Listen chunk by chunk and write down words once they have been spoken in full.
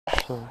So,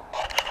 let's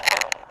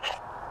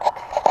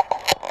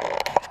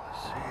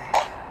see.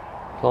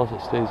 As long as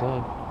it stays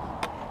on.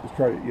 Just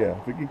try it,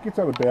 yeah. If it gets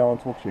out of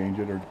balance, we'll change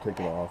it or take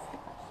it off.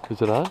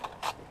 Is it on?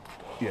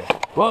 Yeah.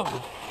 Whoa!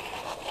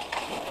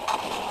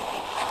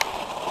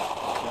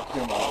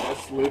 Come on,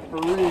 that's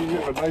slippery. You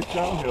have a nice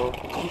downhill.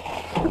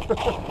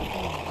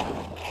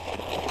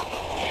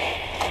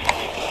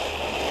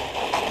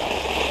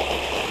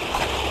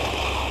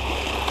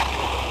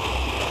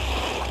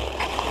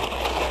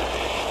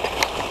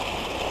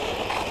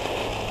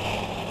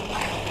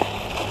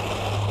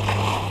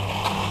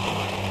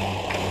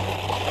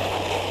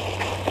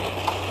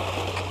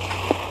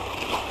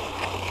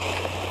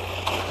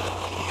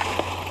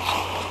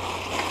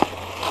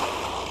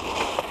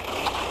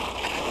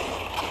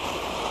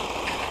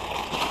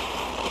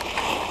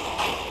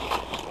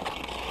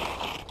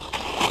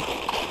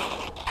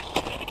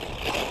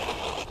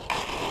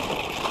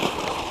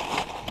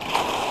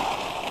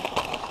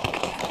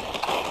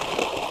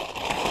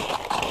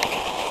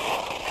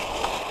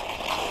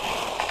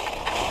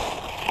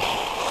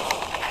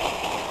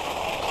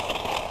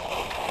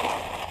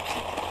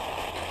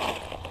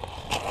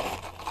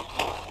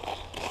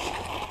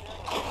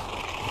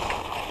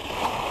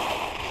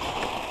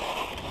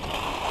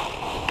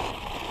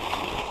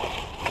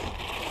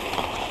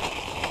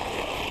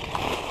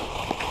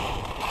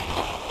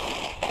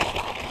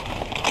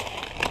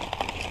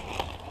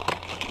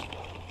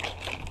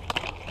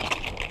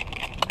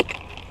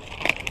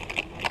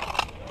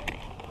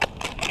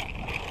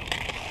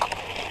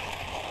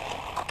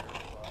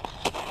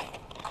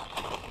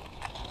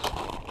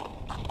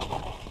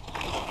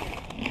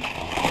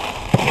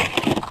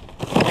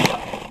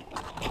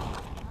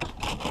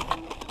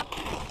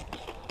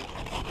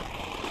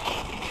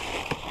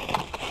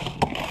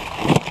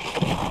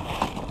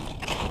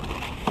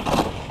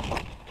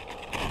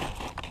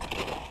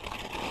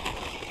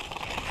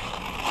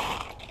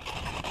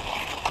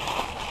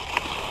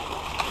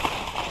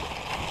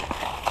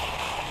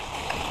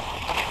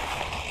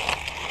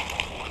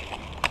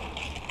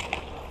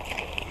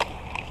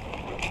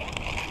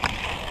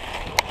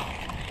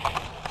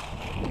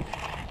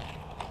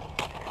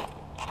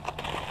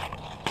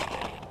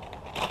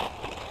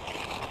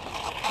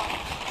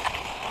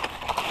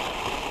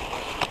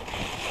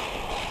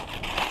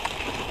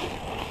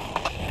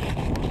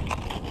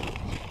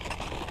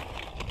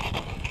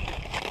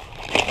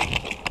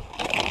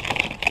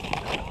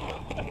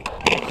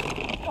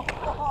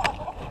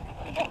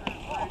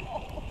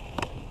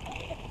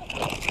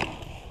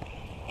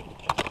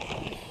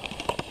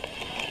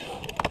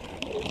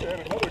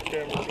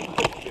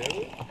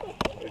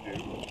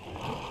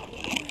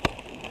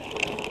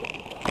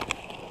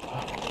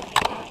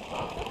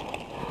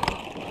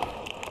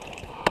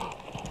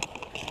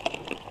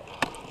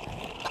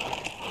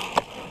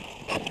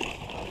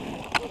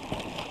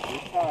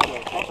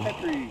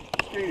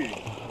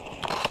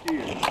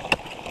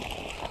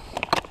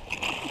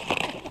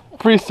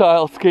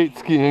 Freestyle skate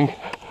skiing.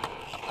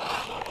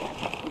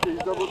 Okay,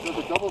 there's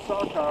a double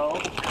sock towel.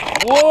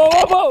 Whoa,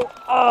 whoa, whoa!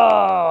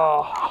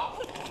 Oh.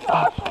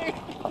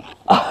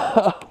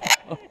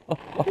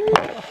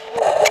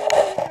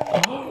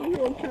 You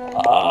okay?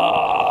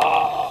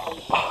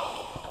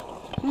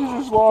 Who's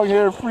this long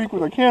haired freak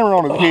with a camera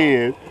on his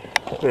head?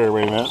 There,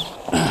 wait a minute.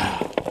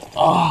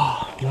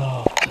 Oh,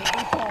 no.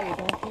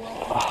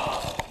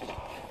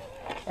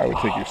 I would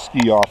take your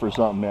ski off or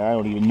something, man. I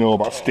don't even know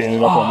about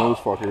standing up on those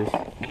fuckers.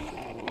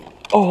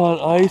 Oh, on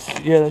ice?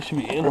 Yeah, that should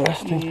be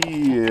interesting. Yeah,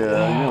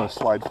 you're gonna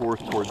slide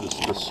forth towards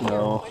the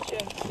snow.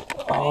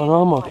 Oh,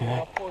 no, I'm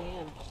okay.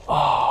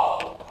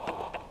 Oh.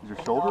 Is your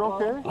shoulder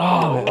okay?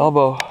 Oh, my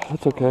elbow.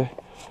 That's okay.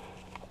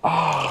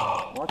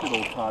 Oh. Watch it,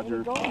 old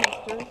codger.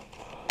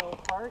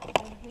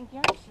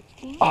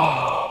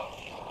 Oh.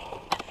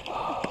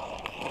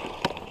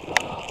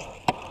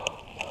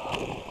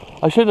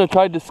 I shouldn't have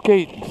tried to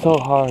skate so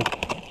hard.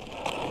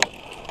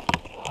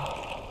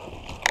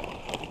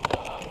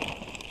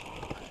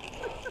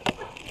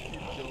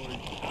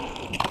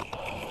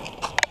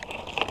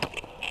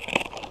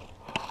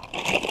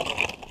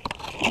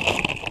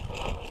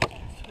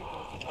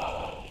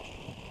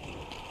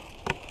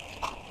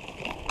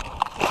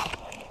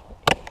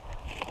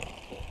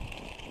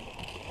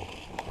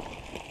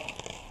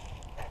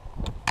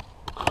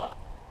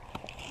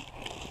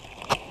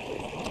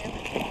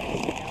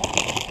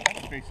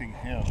 Facing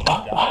him. It's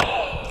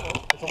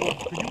a little,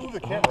 could you move the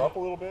camera up a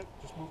little bit?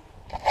 Just move.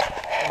 There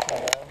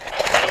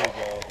you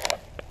go.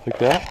 Like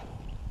that?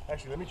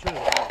 Actually, let me turn it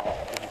off.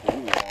 This is a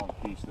really long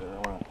piece there. I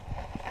want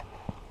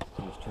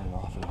to just turn it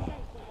off.